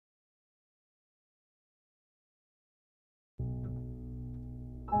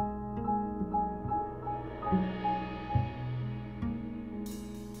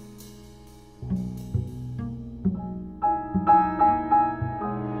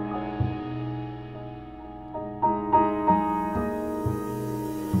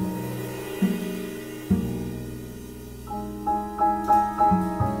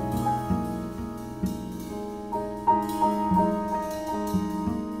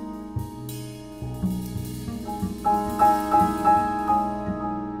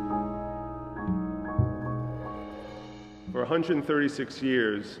136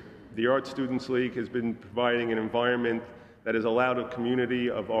 years, the Art Students League has been providing an environment that has allowed a community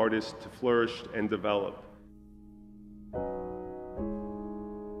of artists to flourish and develop.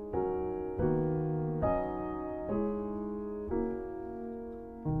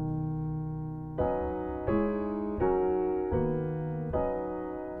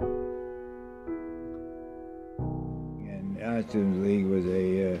 The Art Students League was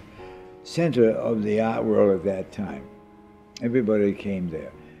a center of the art world at that time. Everybody came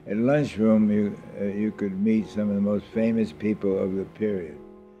there. At lunchroom, you could meet some of the most famous people of the period.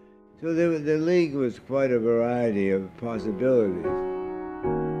 So the league was quite a variety of possibilities.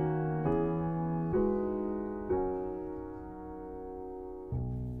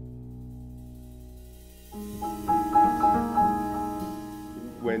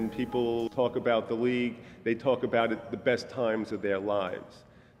 When people talk about the league, they talk about it the best times of their lives.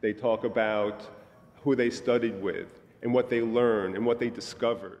 They talk about who they studied with, and what they learned, and what they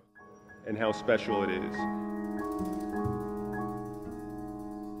discovered, and how special it is.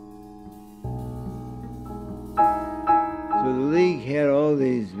 So the league had all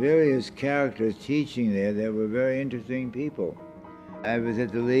these various characters teaching there that were very interesting people. I was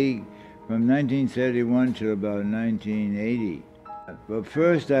at the league from 1931 till about 1980. But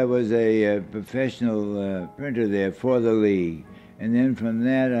first I was a professional printer there for the league, and then from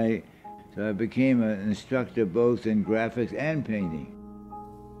that I became an instructor both in graphics and painting.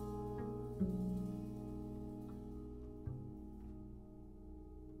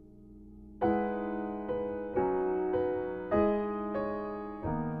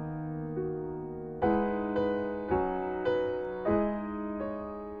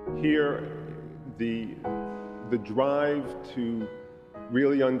 Here, the drive to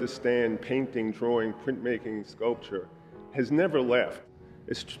really understand painting, drawing, printmaking, sculpture has never left.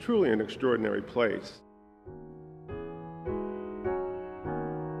 It's truly an extraordinary place.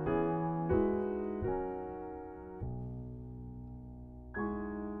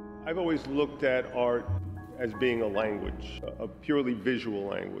 I've always looked at art as being a language, a purely visual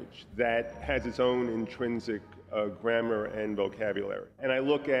language that has its own intrinsic grammar and vocabulary. And I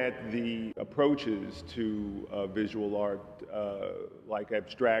look at the approaches to visual art like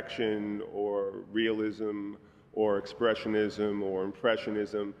abstraction or realism or expressionism or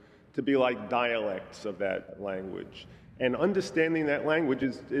impressionism to be like dialects of that language. And understanding that language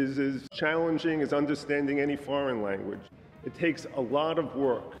is as challenging as understanding any foreign language. It takes a lot of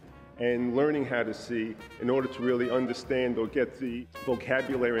work and learning how to see in order to really understand or get the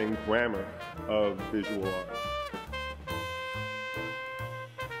vocabulary and grammar of visual art.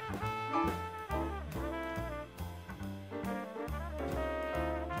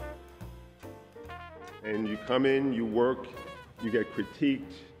 And you come in, you work, you get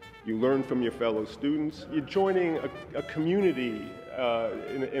critiqued, you learn from your fellow students. You're joining a community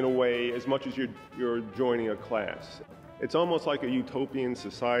in a way as much as you're joining a class. It's almost like a utopian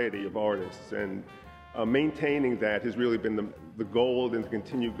society of artists, and maintaining that has really been the goal and the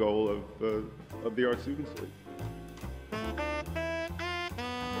continued goal of the Art Students League.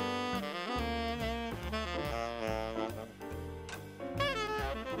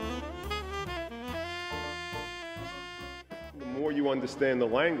 The more you understand the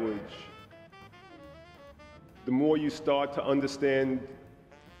language, the more you start to understand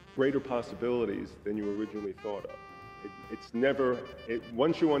greater possibilities than you originally thought of.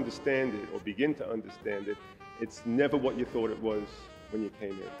 Once you understand it or begin to understand it, it's never what you thought it was when you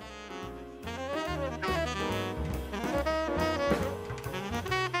came in.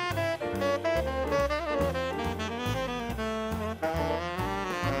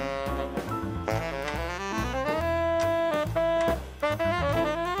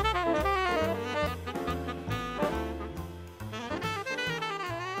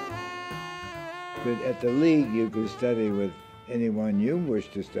 But at the league, you could study with anyone you wish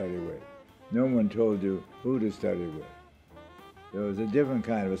to study with. No one told you who to study with. It was a different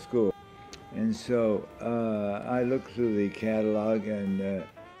kind of a school. And so I looked through the catalog and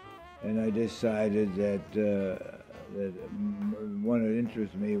I decided that one that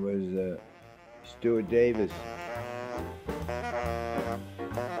interested me was Stuart Davis.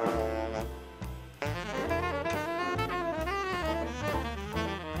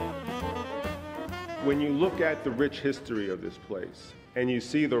 When you look at the rich history of this place, and you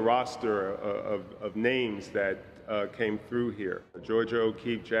see the roster of names that came through here, Georgia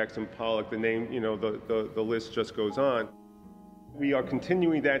O'Keeffe, Jackson Pollock, the name, the list just goes on. We are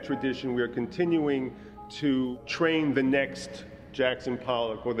continuing that tradition. We are continuing to train the next Jackson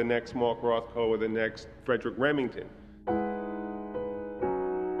Pollock or the next Mark Rothko or the next Fredrick Remington.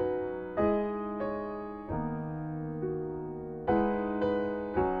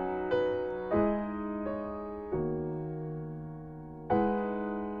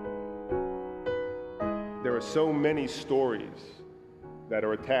 are so many stories that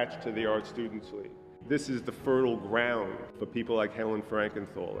are attached to the Art Students League. This is the fertile ground for people like Helen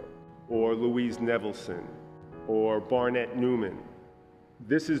Frankenthaler, or Louise Nevelson, or Barnett Newman.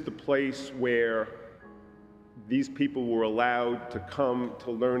 This is the place where these people were allowed to come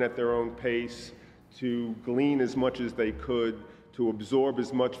to learn at their own pace, to glean as much as they could, to absorb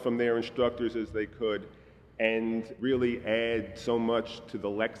as much from their instructors as they could, and really add so much to the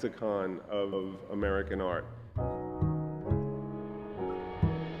lexicon of American art.